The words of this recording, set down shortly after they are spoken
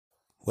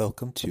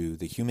Welcome to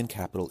the Human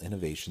Capital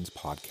Innovations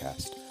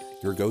Podcast,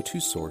 your go-to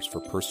source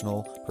for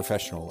personal,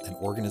 professional, and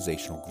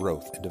organizational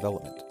growth and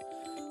development.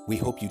 We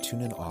hope you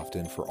tune in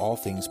often for all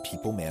things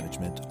people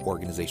management,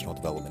 organizational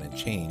development and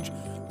change,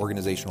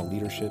 organizational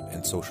leadership,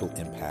 and social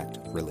impact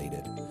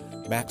related.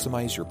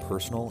 Maximize your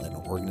personal and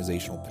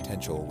organizational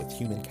potential with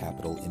Human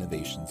Capital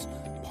Innovations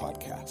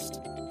Podcast.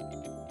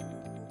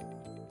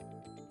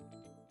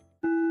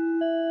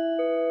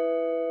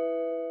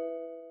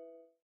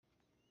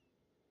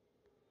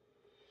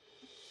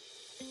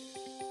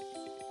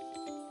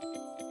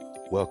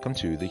 Welcome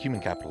to the Human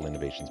Capital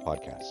Innovations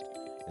Podcast.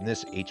 In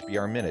this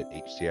HBR Minute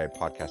HCI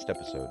podcast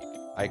episode,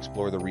 I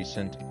explore the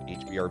recent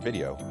HBR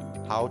video,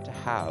 How to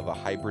Have a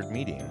Hybrid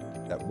Meeting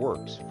That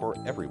Works for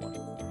Everyone.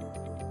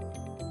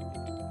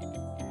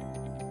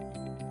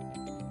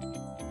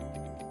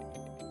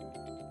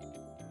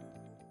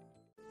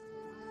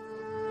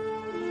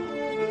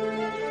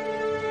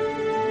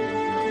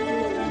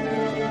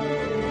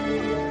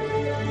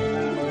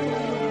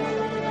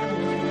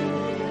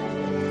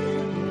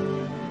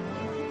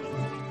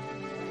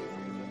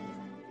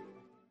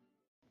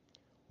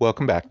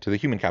 Welcome back to the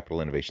Human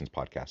Capital Innovations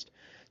Podcast.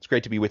 It's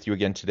great to be with you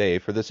again today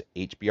for this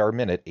HBR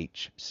Minute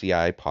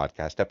HCI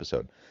podcast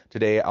episode.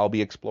 Today, I'll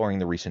be exploring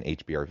the recent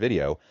HBR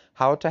video,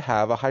 How to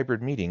Have a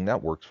Hybrid Meeting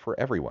That Works for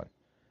Everyone.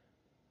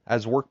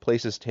 As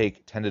workplaces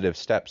take tentative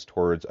steps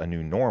towards a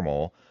new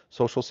normal,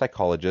 social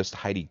psychologist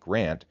Heidi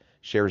Grant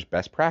shares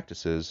best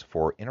practices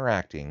for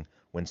interacting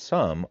when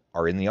some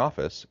are in the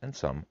office and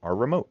some are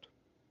remote.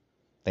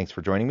 Thanks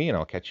for joining me, and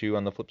I'll catch you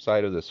on the flip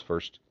side of this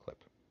first clip.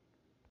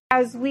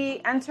 As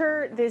we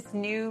enter this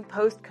new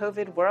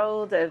post-COVID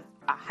world of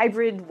a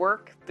hybrid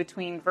work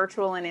between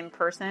virtual and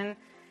in-person,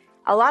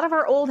 a lot of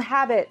our old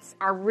habits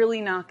are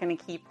really not going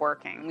to keep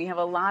working. We have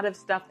a lot of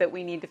stuff that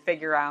we need to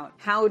figure out.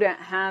 How to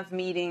have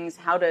meetings,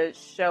 how to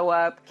show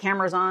up,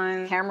 cameras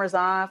on, cameras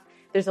off.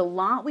 There's a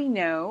lot we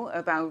know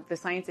about the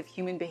science of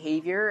human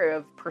behavior,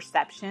 of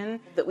perception,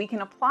 that we can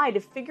apply to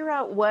figure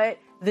out what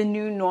the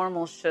new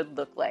normal should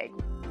look like.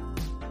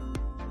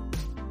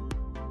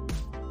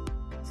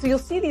 So you'll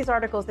see these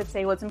articles that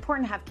say, well, it's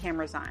important to have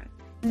cameras on.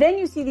 Then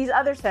you see these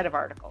other set of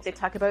articles. They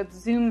talk about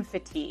Zoom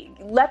fatigue.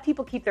 Let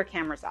people keep their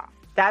cameras off.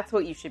 That's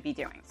what you should be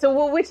doing. So,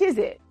 well, which is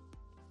it?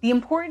 The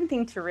important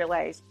thing to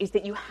realize is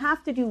that you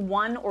have to do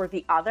one or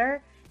the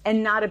other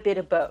and not a bit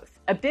of both.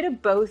 A bit of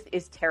both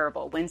is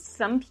terrible. When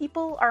some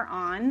people are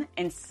on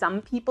and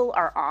some people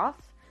are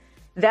off,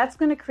 that's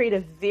going to create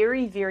a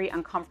very, very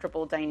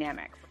uncomfortable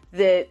dynamic.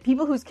 The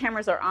people whose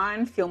cameras are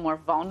on feel more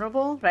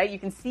vulnerable, right? You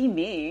can see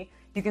me.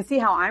 You can see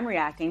how I'm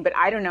reacting, but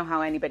I don't know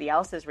how anybody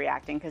else is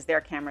reacting because their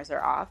cameras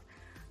are off.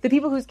 The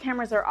people whose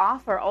cameras are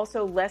off are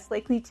also less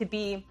likely to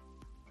be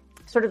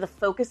sort of the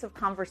focus of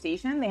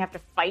conversation. They have to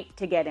fight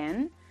to get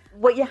in.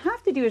 What you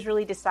have to do is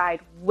really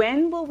decide,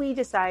 when will we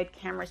decide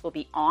cameras will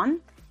be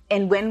on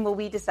and when will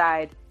we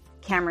decide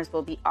cameras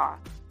will be off?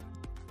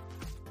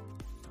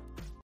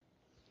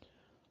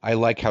 I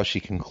like how she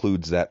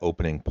concludes that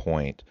opening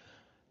point,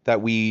 that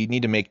we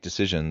need to make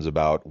decisions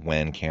about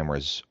when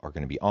cameras are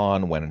going to be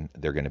on, when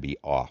they're going to be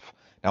off.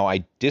 Now,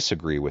 I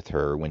disagree with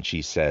her when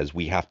she says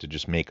we have to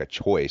just make a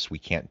choice. We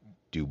can't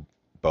do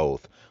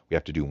both. We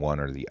have to do one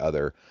or the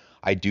other.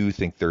 I do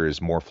think there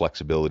is more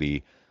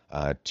flexibility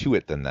to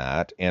it than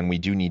that, and we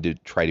do need to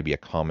try to be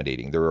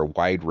accommodating. There are a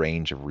wide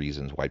range of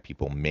reasons why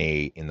people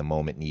may, in the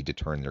moment, need to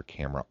turn their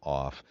camera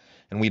off,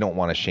 and we don't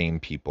want to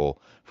shame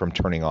people from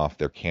turning off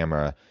their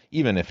camera,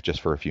 even if just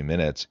for a few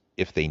minutes,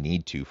 if they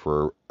need to,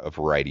 for a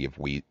variety of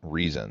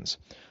reasons.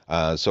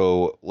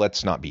 So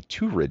let's not be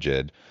too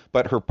rigid,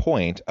 but her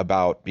point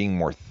about being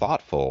more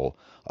thoughtful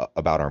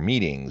about our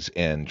meetings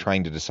and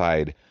trying to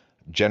decide,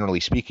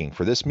 generally speaking,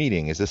 for this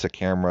meeting, is this a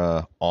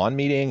camera on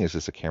meeting? Is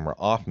this a camera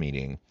off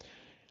meeting?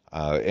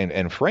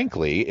 And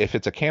frankly, if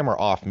it's a camera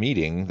off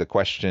meeting, the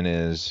question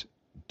is,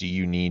 do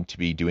you need to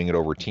be doing it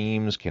over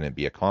Teams? Can it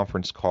be a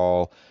conference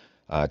call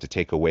to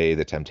take away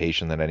the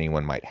temptation that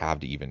anyone might have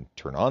to even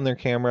turn on their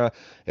camera?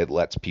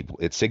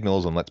 It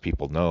signals and lets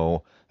people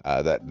know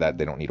that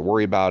they don't need to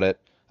worry about it.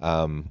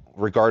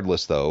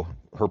 Regardless, though,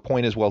 her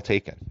point is well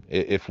taken.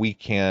 If we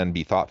can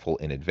be thoughtful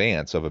in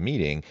advance of a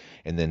meeting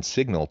and then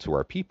signal to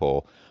our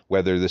people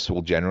whether this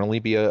will generally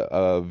be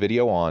a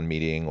video on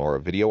meeting or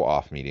a video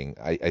off meeting,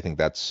 I think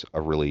that's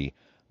a really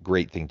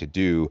great thing to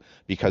do,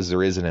 because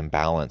there is an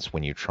imbalance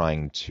when you're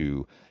trying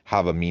to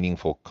have a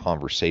meaningful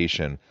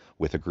conversation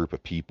with a group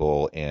of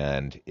people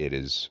and it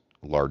is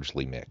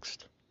largely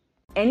mixed.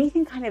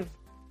 Anything kind of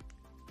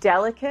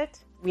delicate,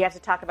 we have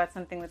to talk about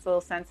something that's a little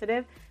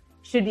sensitive,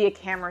 should be a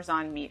cameras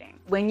on meeting.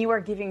 When you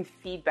are giving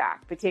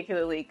feedback,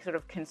 particularly sort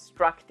of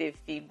constructive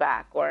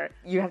feedback, or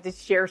you have to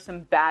share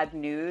some bad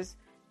news,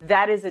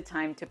 that is a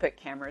time to put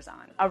cameras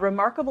on. A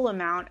remarkable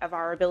amount of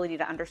our ability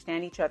to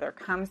understand each other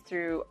comes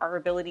through our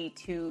ability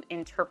to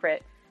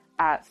interpret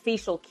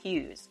facial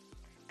cues,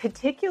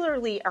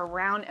 particularly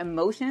around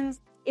emotions.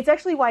 It's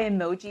actually why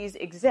emojis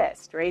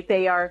exist, right?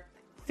 They are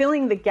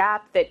filling the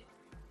gap that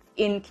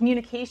in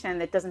communication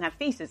that doesn't have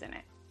faces in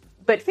it.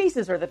 But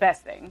faces are the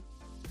best thing.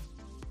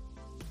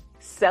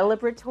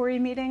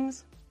 celebratory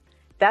meetings,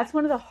 that's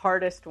one of the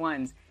hardest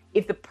ones.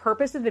 If the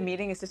purpose of the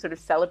meeting is to sort of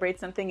celebrate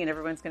something and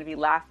everyone's going to be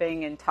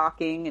laughing and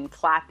talking and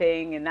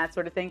clapping and that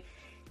sort of thing,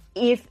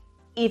 if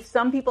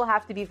some people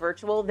have to be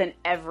virtual, then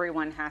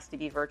everyone has to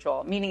be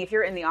virtual. Meaning if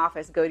you're in the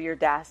office, go to your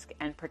desk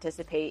and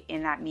participate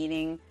in that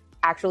meeting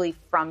actually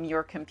from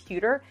your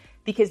computer,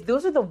 because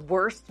those are the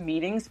worst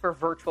meetings for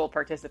virtual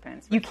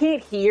participants. You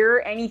can't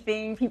hear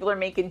anything. People are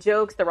making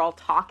jokes. They're all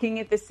talking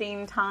at the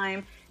same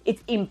time.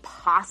 It's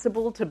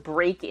impossible to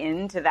break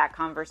into that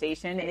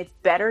conversation. And it's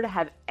better to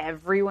have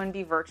everyone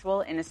be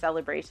virtual in a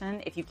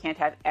celebration if you can't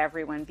have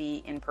everyone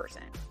be in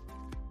person.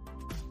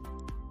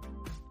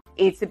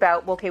 It's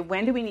about, okay,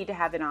 when do we need to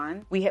have it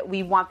on?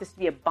 We want this to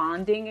be a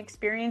bonding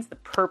experience. The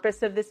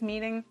purpose of this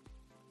meeting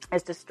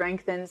is to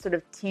strengthen sort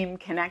of team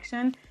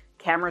connection.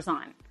 Cameras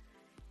on.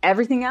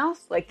 Everything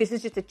else, like this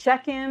is just a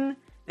check-in.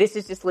 This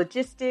is just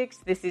logistics.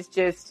 This is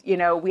just,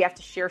 we have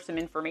to share some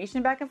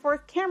information back and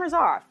forth. Cameras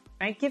off,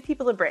 right? Give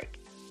people a break.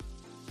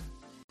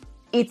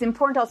 It's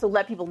important to also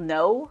let people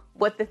know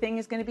what the thing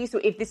is going to be. So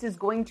if this is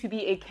going to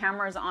be a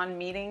cameras on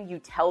meeting, you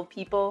tell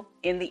people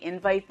in the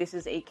invite, this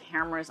is a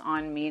cameras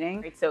on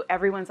meeting. Right? So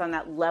everyone's on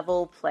that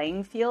level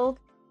playing field.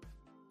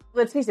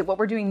 Let's face it, what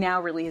we're doing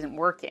now really isn't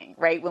working,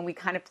 right? When we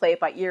kind of play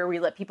it by ear, we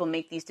let people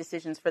make these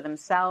decisions for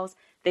themselves.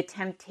 The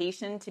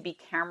temptation to be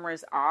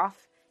cameras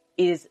off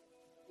is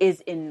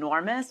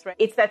enormous, right?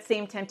 It's that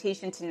same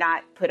temptation to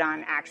not put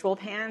on actual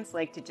pants,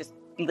 like to just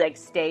be like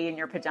stay in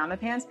your pajama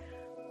pants.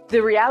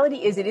 The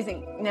reality is it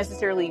isn't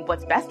necessarily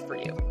what's best for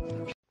you.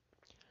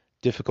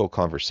 Difficult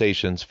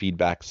conversations,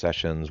 feedback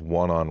sessions,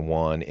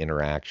 one-on-one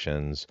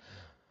interactions,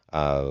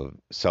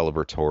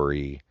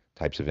 celebratory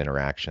types of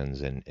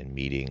interactions and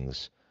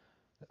meetings.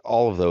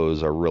 All of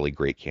those are really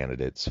great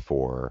candidates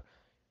for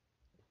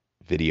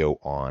video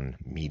on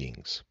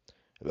meetings.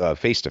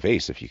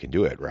 Face-to-face, if you can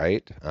do it,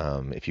 right?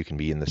 If you can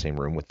be in the same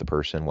room with the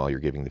person while you're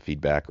giving the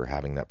feedback or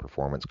having that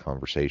performance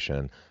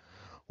conversation,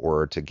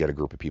 or to get a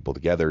group of people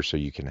together so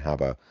you can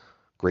have a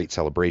great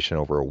celebration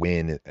over a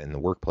win in the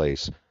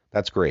workplace,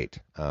 that's great.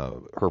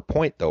 Her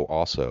point, though,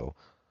 also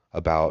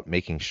about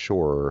making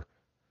sure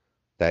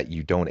that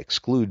you don't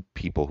exclude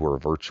people who are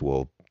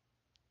virtual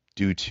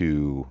due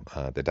to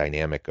the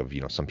dynamic of,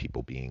 some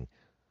people being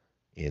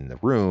in the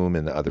room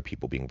and the other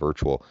people being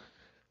virtual.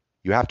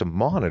 You have to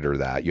monitor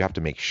that. You have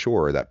to make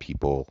sure that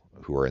people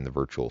who are in the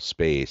virtual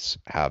space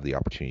have the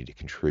opportunity to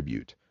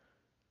contribute.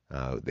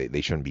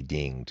 They shouldn't be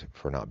dinged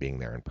for not being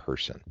there in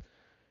person.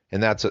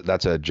 And that's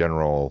a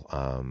general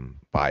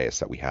bias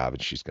that we have,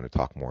 and she's going to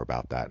talk more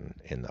about that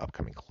in the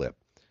upcoming clip.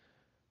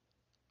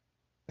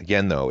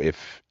 Again, though,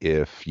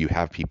 if you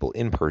have people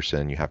in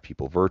person, you have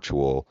people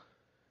virtual,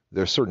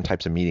 there's certain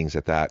types of meetings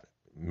that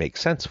makes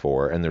sense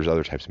for, and there's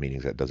other types of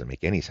meetings that doesn't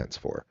make any sense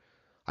for.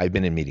 I've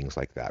been in meetings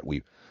like that.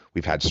 We've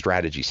had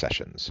strategy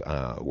sessions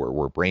where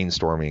we're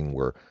brainstorming,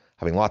 we're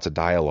having lots of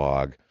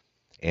dialogue,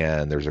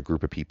 and there's a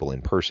group of people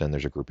in person,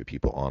 there's a group of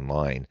people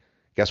online.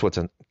 Guess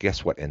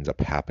what ends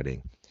up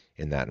happening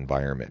in that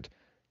environment?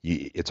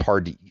 It's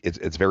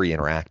very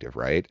interactive,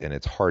 right? And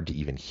it's hard to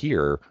even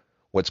hear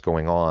what's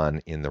going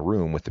on in the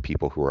room with the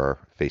people who are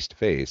face to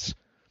face,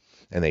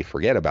 and they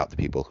forget about the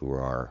people who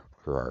are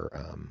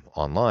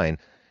online,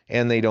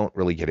 and they don't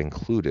really get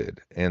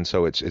included. And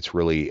so it's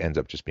really ends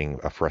up just being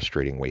a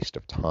frustrating waste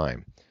of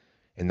time.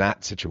 In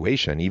that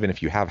situation, even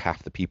if you have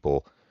half the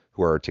people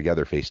who are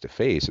together face to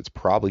face, it's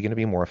probably going to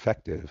be more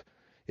effective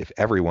if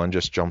everyone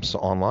just jumps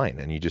online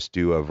and you just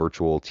do a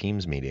virtual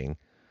Teams meeting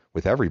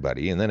with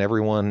everybody, and then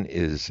everyone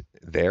is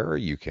there.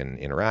 You can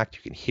interact,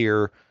 you can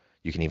hear,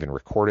 you can even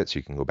record it so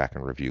you can go back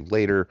and review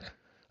later.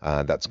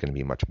 That's going to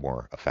be much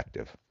more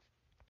effective.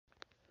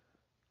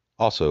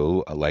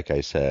 Also, like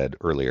I said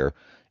earlier,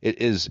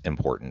 it is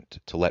important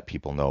to let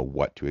people know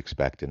what to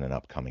expect in an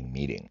upcoming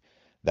meeting.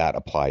 That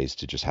applies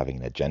to just having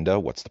an agenda.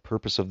 What's the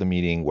purpose of the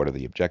meeting? What are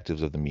the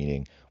objectives of the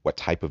meeting? What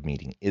type of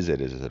meeting is it?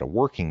 Is it a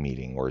working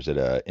meeting, or is it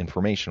an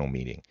informational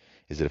meeting?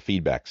 Is it a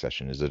feedback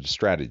session? Is it a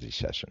strategy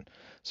session?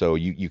 So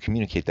you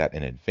communicate that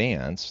in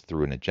advance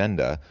through an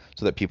agenda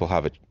so that people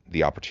have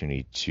the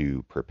opportunity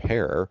to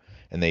prepare,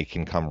 and they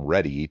can come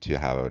ready to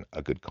have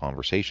a good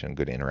conversation,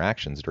 good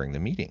interactions during the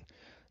meeting.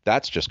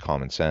 That's just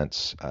common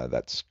sense.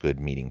 That's good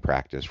meeting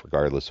practice,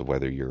 regardless of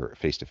whether you're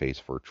face-to-face,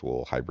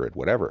 virtual, hybrid,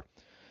 whatever.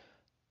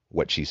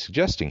 What she's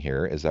suggesting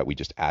here is that we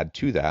just add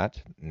to that.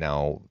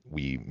 Now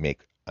we make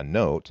a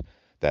note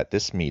that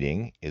this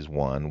meeting is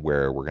one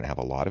where we're going to have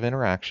a lot of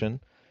interaction.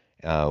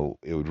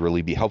 It would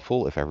really be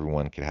helpful if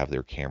everyone could have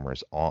their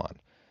cameras on.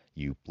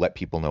 You let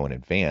people know in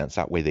advance.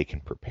 That way they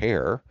can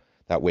prepare.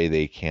 That way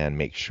they can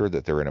make sure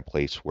that they're in a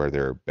place where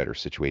they're better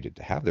situated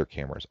to have their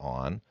cameras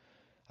on.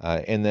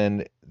 And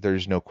then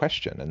there's no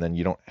question. And then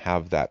you don't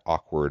have that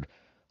awkward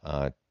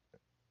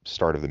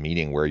start of the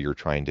meeting where you're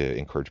trying to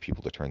encourage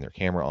people to turn their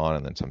camera on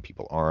and then some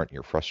people aren't.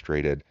 You're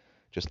frustrated.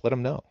 Just let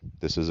them know.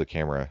 This is a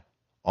camera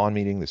on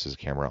meeting. This is a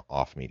camera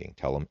off meeting.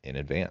 Tell them in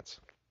advance.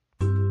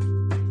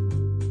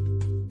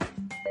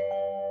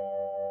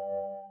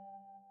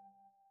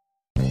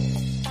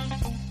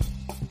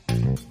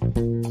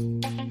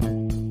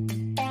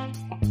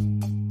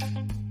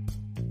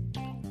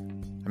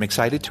 I'm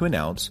excited to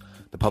announce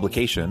the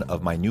publication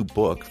of my new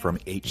book from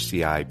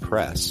HCI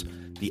Press,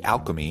 The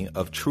Alchemy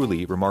of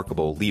Truly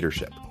Remarkable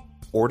Leadership: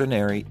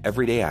 Ordinary,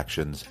 Everyday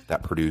Actions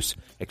That Produce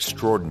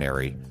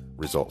Extraordinary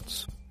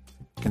Results.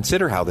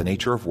 Consider how the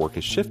nature of work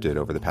has shifted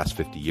over the past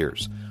 50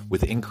 years.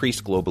 With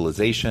increased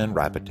globalization,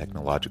 rapid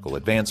technological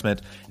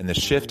advancement, and the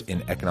shift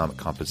in economic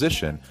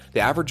composition, the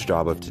average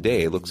job of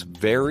today looks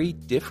very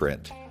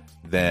different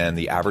than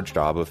the average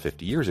job of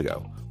 50 years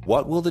ago.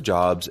 What will the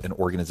jobs and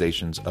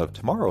organizations of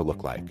tomorrow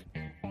look like?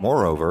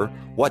 Moreover,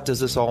 what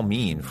does this all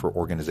mean for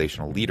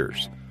organizational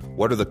leaders?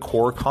 What are the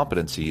core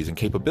competencies and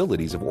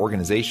capabilities of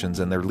organizations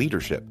and their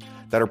leadership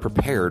that are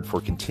prepared for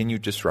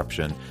continued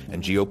disruption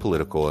and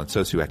geopolitical and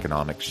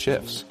socioeconomic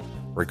shifts?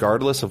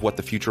 Regardless of what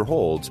the future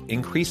holds,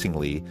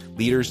 increasingly,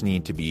 leaders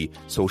need to be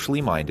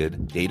socially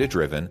minded,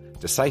 data-driven,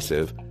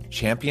 decisive,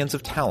 champions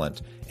of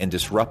talent, and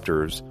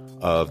disruptors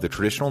of the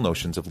traditional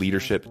notions of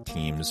leadership,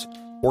 teams,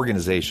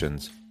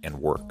 organizations, and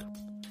work.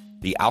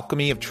 The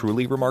Alchemy of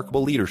Truly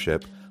Remarkable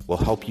Leadership will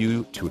help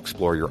you to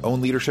explore your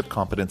own leadership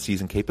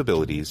competencies and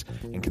capabilities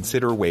and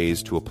consider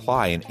ways to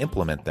apply and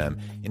implement them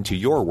into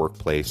your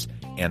workplace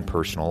and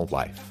personal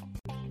life.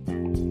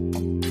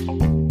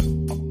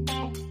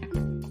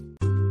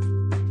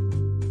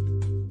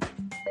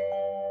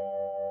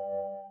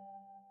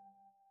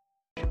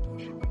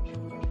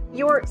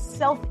 Your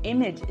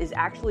self-image is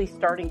actually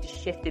starting to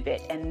shift a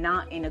bit and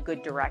not in a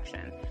good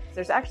direction.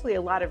 There's actually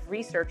a lot of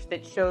research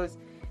that shows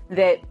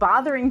that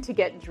bothering to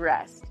get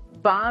dressed,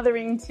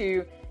 bothering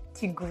to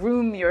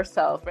groom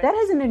yourself, that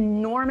has an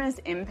enormous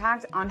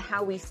impact on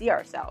how we see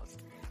ourselves.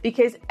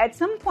 Because at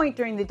some point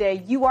during the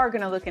day, you are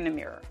going to look in a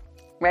mirror,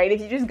 right? If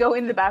you just go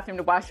in the bathroom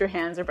to wash your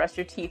hands or brush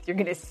your teeth, you're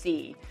going to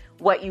see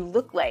what you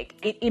look like.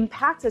 It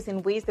impacts us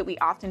in ways that we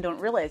often don't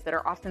realize, that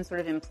are often sort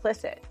of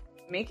implicit.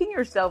 Making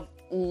yourself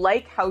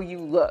like how you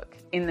look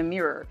in the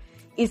mirror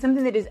is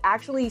something that is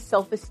actually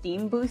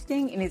self-esteem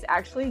boosting and is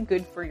actually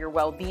good for your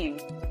well-being.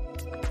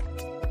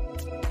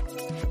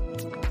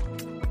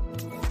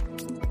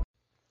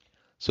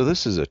 So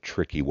this is a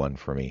tricky one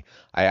for me.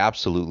 I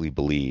absolutely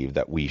believe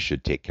that we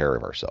should take care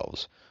of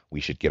ourselves. We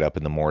should get up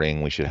in the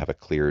morning. We should have a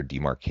clear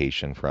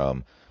demarcation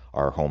from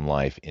our home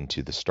life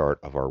into the start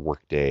of our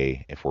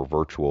workday. If we're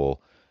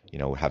virtual,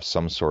 have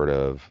some sort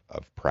of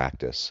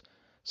practice,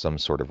 some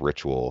sort of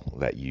ritual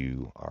that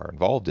you are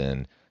involved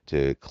in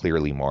to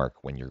clearly mark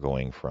when you're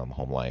going from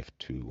home life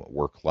to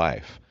work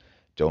life.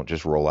 Don't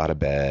just roll out of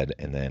bed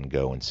and then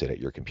go and sit at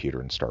your computer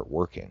and start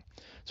working.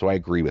 So I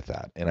agree with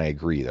that. And I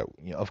agree that,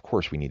 of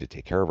course, we need to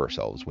take care of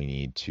ourselves. We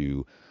need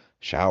to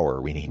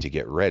shower. We need to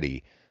get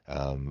ready.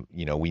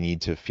 We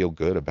need to feel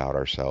good about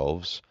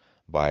ourselves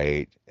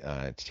by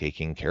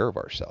taking care of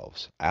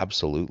ourselves.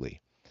 Absolutely.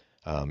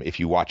 If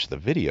you watch the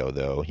video,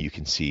 though, you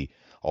can see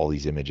all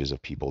these images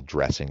of people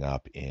dressing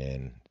up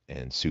in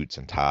suits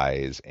and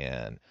ties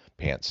and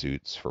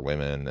pantsuits for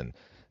women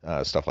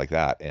and stuff like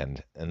that.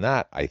 And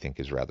that, I think,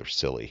 is rather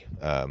silly.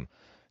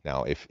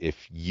 Now,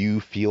 if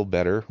you feel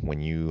better when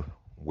you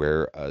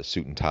wear a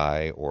suit and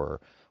tie or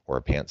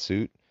a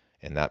pantsuit,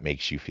 and that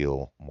makes you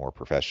feel more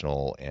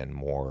professional and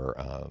more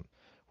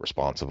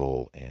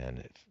responsible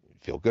and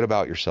feel good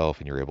about yourself,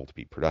 and you're able to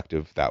be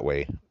productive that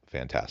way,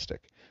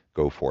 fantastic.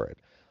 Go for it.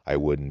 I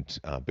wouldn't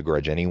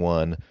begrudge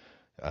anyone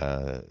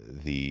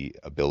the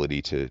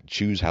ability to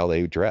choose how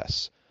they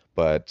dress.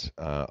 But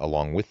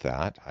along with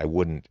that, I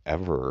wouldn't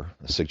ever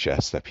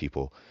suggest that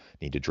people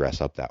need to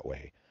dress up that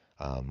way.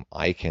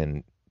 I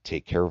can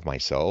take care of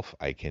myself.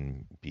 I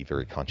can be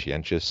very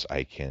conscientious.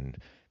 I can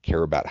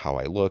care about how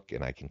I look,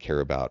 and I can care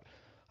about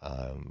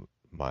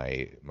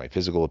my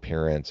physical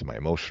appearance and my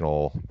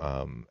emotional,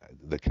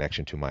 the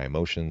connection to my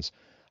emotions.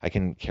 I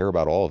can care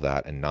about all of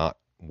that and not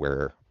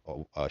wear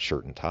a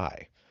shirt and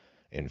tie.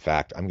 In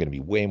fact, I'm going to be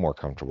way more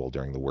comfortable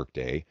during the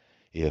workday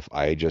if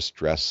I just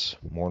dress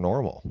more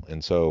normal.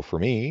 And so for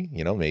me,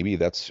 maybe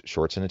that's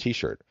shorts and a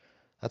t-shirt.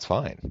 That's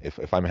fine.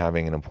 If I'm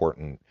having an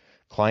important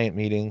client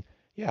meeting,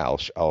 yeah,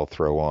 I'll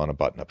throw on a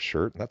button-up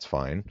shirt. That's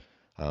fine.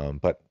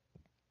 But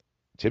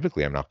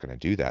typically I'm not going to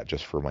do that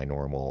just for my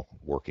normal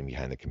working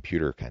behind the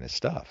computer kind of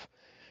stuff.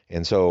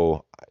 And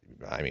so,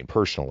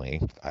 personally,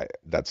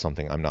 that's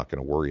something I'm not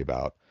going to worry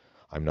about.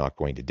 I'm not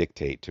going to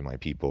dictate to my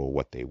people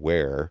what they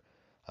wear,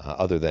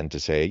 other than to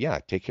say, yeah,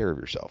 take care of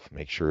yourself.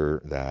 Make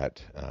sure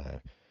that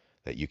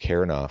you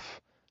care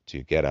enough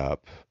to get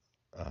up,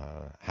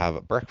 have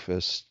a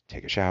breakfast,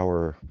 take a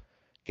shower,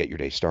 get your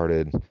day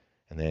started,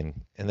 and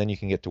then you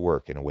can get to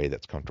work in a way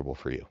that's comfortable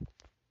for you.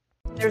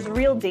 There's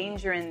real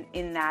danger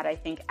in that, I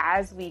think,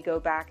 as we go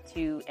back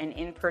to an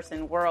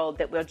in-person world,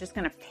 that we're just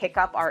going to pick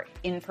up our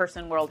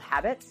in-person world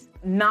habits,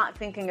 not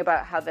thinking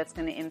about how that's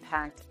going to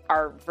impact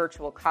our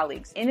virtual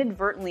colleagues,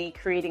 inadvertently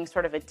creating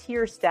sort of a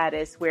tier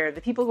status where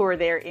the people who are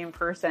there in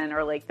person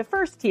are like the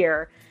first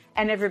tier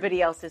and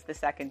everybody else is the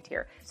second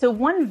tier. So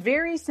one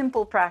very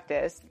simple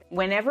practice,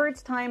 whenever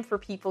it's time for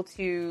people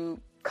to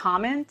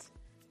comment,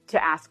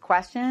 to ask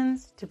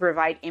questions, to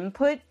provide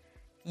input,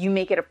 you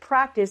make it a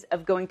practice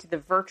of going to the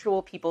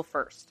virtual people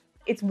first.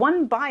 It's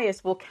one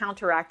bias will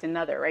counteract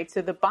another, right?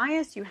 So the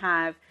bias you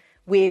have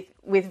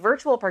with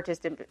virtual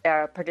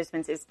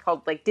participants is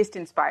called like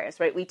distance bias,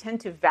 right? We tend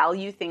to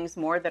value things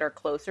more that are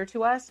closer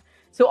to us.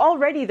 So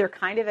already they're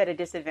kind of at a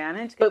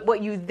disadvantage. But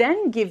what you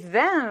then give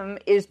them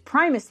is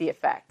primacy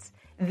effects.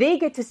 They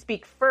get to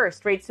speak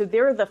first, right? So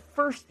they're the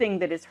first thing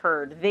that is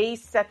heard. They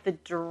set the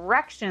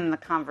direction the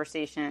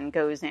conversation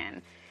goes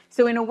in.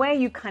 So in a way,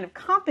 you kind of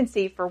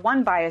compensate for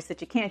one bias that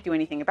you can't do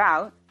anything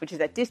about, which is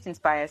that distance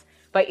bias,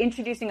 by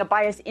introducing a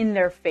bias in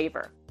their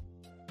favor.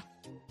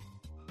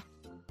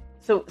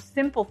 So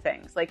simple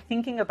things like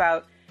thinking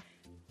about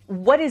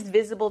what is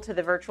visible to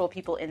the virtual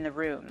people in the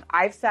room.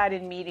 I've sat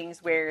in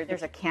meetings where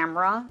there's a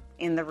camera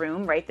in the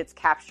room, right, that's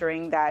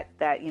capturing the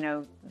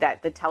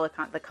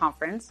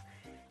conference,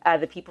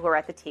 the people who are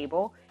at the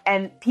table,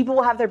 and people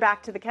will have their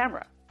back to the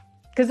camera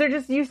because they're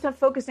just used to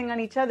focusing on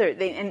each other.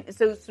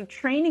 So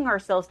training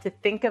ourselves to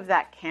think of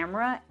that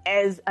camera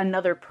as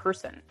another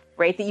person,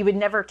 right, that you would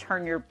never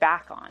turn your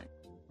back on.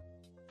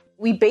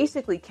 We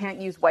basically can't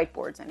use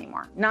whiteboards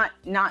anymore,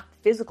 not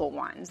physical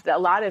ones. A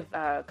lot of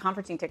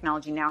conferencing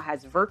technology now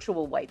has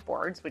virtual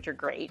whiteboards, which are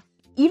great.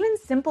 Even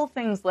simple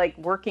things like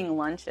working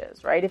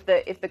lunches, right?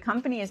 If the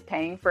company is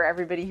paying for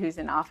everybody who's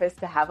in office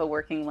to have a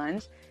working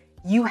lunch,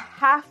 you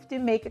have to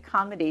make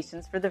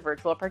accommodations for the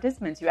virtual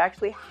participants. You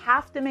actually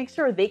have to make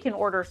sure they can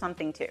order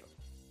something too.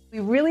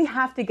 We really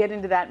have to get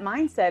into that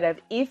mindset of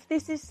if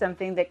this is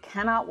something that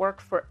cannot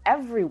work for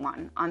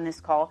everyone on this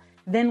call,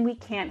 then we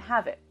can't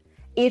have it.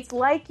 It's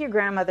like your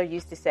grandmother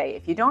used to say,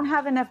 if you don't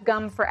have enough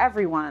gum for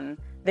everyone,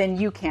 then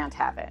you can't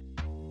have it.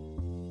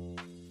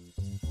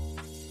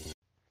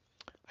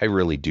 I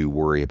really do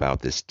worry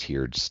about this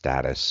tiered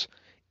status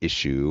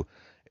issue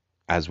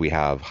as we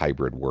have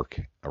hybrid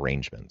work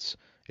arrangements.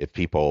 If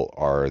people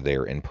are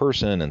there in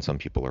person and some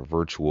people are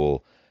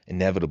virtual,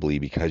 inevitably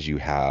because you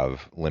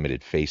have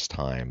limited face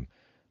time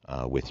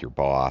with your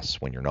boss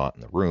when you're not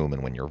in the room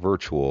and when you're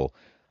virtual,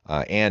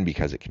 and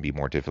because it can be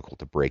more difficult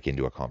to break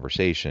into a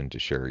conversation to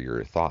share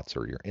your thoughts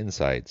or your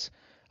insights,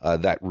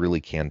 that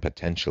really can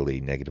potentially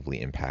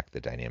negatively impact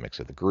the dynamics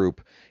of the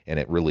group, and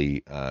it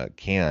really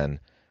can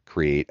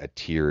create a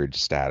tiered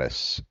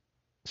status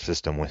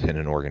system within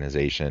an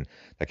organization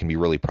that can be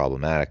really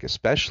problematic,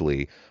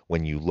 especially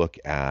when you look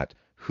at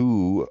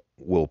who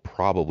will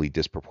probably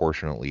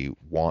disproportionately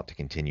want to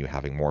continue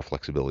having more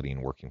flexibility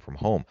in working from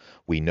home.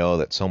 We know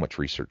that so much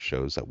research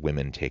shows that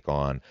women take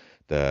on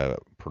the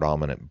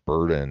predominant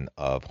burden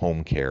of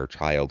home care,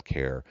 child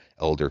care,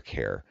 elder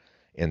care.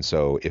 And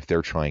so if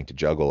they're trying to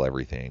juggle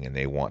everything and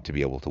they want to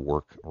be able to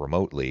work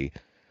remotely,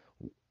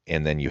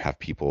 and then you have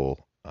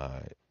people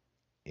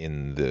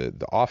in the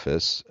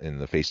office, in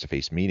the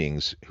face-to-face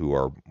meetings who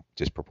are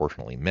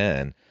disproportionately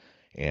men,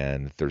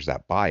 and there's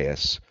that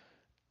bias,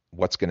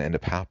 what's going to end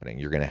up happening?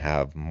 You're going to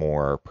have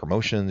more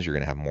promotions, you're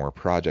going to have more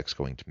projects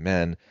going to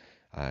men,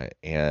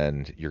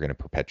 and you're going to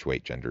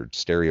perpetuate gendered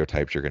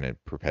stereotypes, you're going to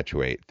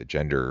perpetuate the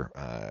gender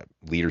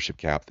leadership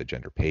gap, the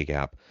gender pay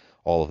gap.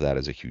 All of that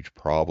is a huge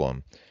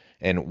problem.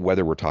 And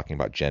whether we're talking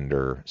about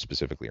gender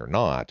specifically or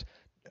not,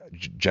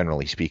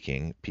 generally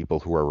speaking, people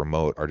who are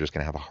remote are just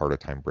going to have a harder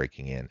time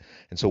breaking in.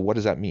 And so what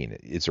does that mean?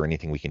 Is there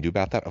anything we can do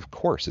about that? Of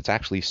course, it's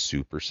actually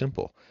super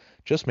simple.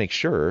 Just make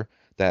sure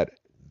that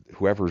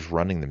whoever's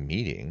running the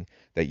meeting,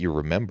 that you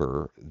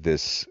remember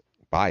this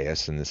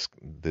bias and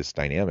this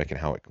dynamic and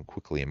how it can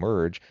quickly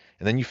emerge,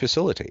 and then you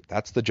facilitate.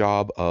 That's the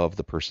job of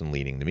the person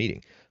leading the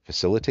meeting.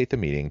 Facilitate the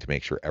meeting to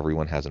make sure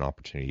everyone has an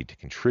opportunity to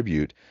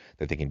contribute,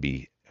 that they can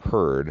be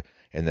heard,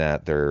 and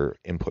that their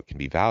input can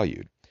be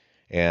valued.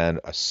 And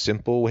a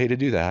simple way to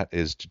do that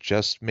is to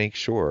just make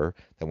sure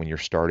that when you're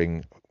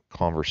starting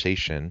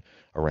conversation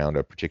around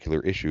a particular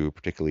issue,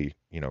 particularly,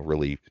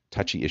 really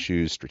touchy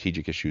issues,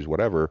 strategic issues,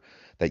 whatever,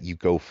 that you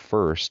go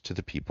first to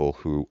the people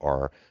who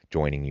are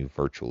joining you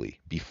virtually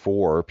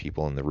before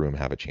people in the room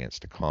have a chance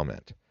to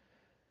comment.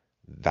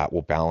 That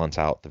will balance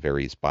out the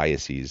various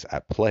biases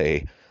at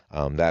play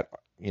that,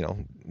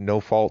 no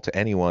fault to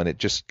anyone. It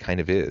just kind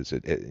of is.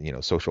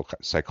 Social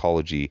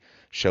psychology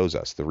shows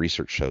us, the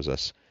research shows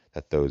us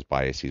that those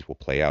biases will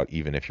play out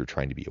even if you're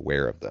trying to be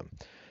aware of them.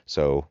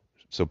 So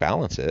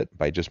balance it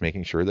by just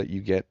making sure that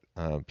you get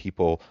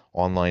people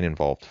online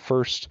involved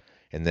first,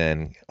 and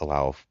then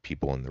allow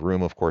people in the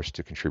room, of course,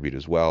 to contribute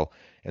as well.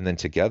 And then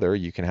together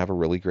you can have a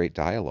really great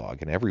dialogue,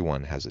 and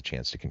everyone has a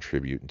chance to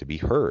contribute and to be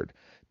heard,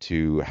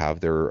 to have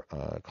their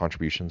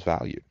contributions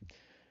valued.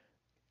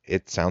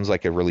 It sounds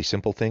like a really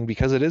simple thing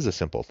because it is a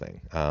simple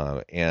thing.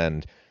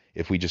 And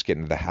if we just get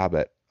into the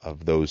habit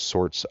of those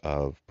sorts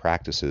of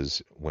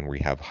practices when we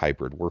have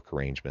hybrid work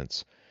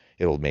arrangements,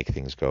 it'll make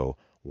things go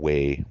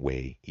way,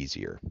 way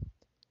easier.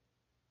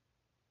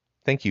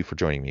 Thank you for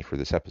joining me for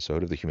this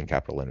episode of the Human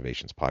Capital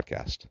Innovations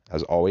Podcast.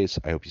 As always,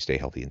 I hope you stay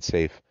healthy and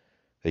safe,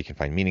 that you can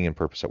find meaning and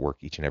purpose at work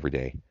each and every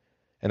day,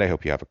 and I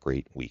hope you have a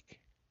great week.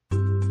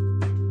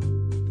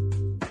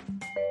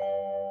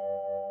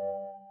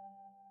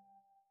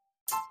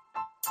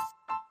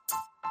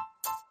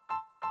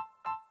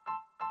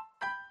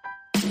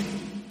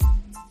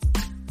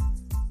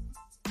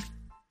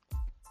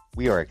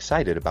 We are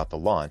excited about the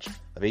launch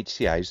of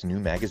HCI's new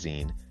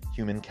magazine,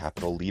 Human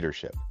Capital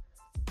Leadership.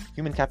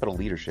 Human Capital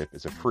Leadership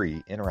is a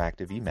free,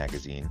 interactive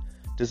e-magazine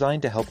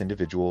designed to help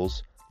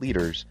individuals,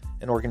 leaders,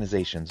 and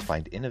organizations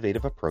find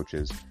innovative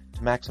approaches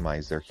to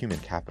maximize their human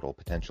capital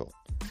potential.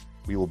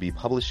 We will be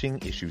publishing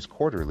issues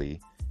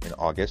quarterly in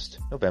August,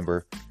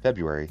 November,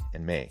 February,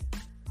 and May.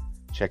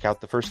 Check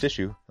out the first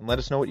issue and let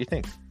us know what you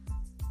think.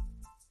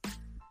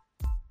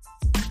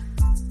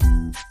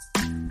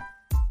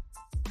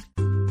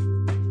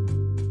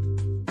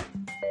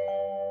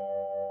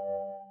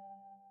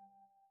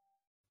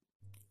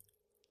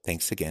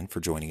 Thanks again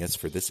for joining us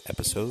for this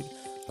episode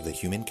of the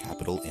Human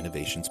Capital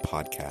Innovations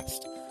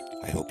Podcast.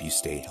 I hope you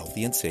stay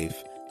healthy and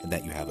safe and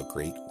that you have a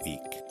great week.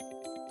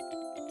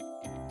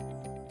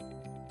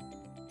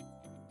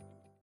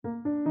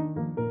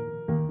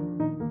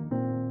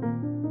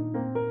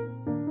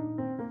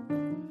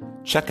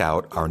 Check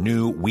out our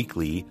new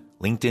weekly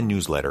LinkedIn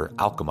newsletter,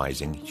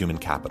 Alchemizing Human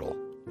Capital,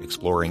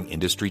 exploring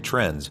industry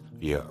trends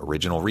via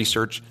original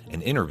research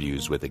and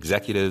interviews with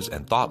executives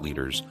and thought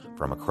leaders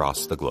from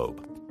across the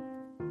globe.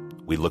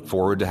 We look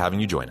forward to having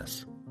you join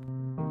us.